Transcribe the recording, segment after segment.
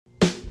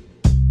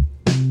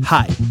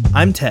Hi,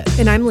 I'm Ted.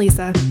 And I'm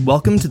Lisa.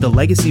 Welcome to the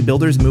Legacy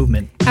Builders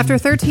Movement. After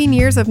 13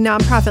 years of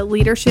nonprofit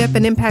leadership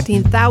and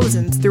impacting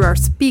thousands through our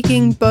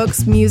speaking,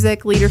 books,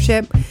 music,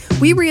 leadership,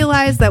 we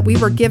realized that we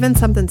were given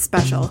something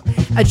special,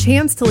 a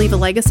chance to leave a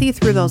legacy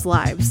through those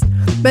lives.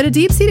 But a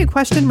deep-seated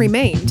question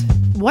remained.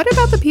 What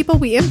about the people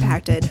we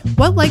impacted?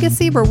 What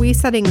legacy were we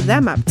setting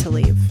them up to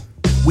leave?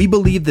 We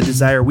believe the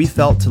desire we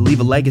felt to leave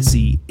a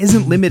legacy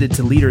isn't limited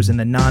to leaders in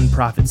the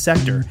nonprofit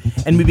sector,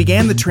 and we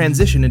began the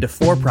transition into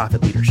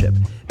for-profit leadership,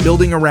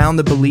 building around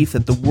the belief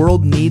that the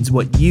world needs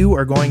what you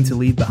are going to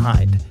leave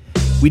behind.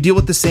 We deal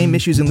with the same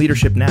issues in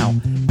leadership now,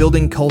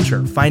 building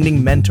culture,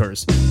 finding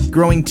mentors,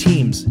 growing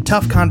teams,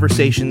 tough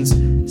conversations,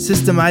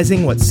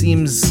 systemizing what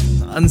seems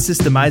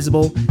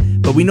unsystemizable,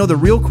 but we know the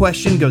real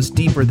question goes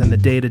deeper than the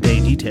day-to-day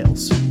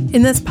details.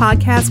 In this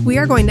podcast, we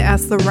are going to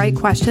ask the right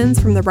questions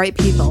from the right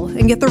people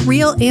and get the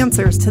real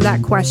answers to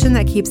that question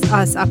that keeps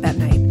us up at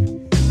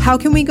night. How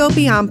can we go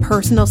beyond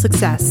personal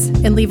success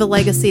and leave a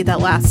legacy that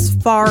lasts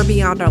far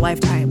beyond our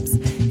lifetimes?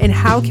 And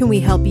how can we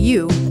help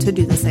you to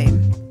do the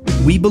same?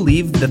 We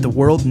believe that the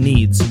world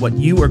needs what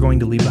you are going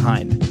to leave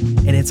behind,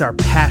 and it's our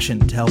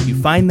passion to help you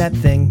find that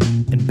thing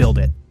and build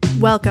it.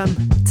 Welcome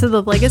to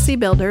the Legacy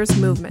Builders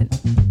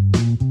Movement.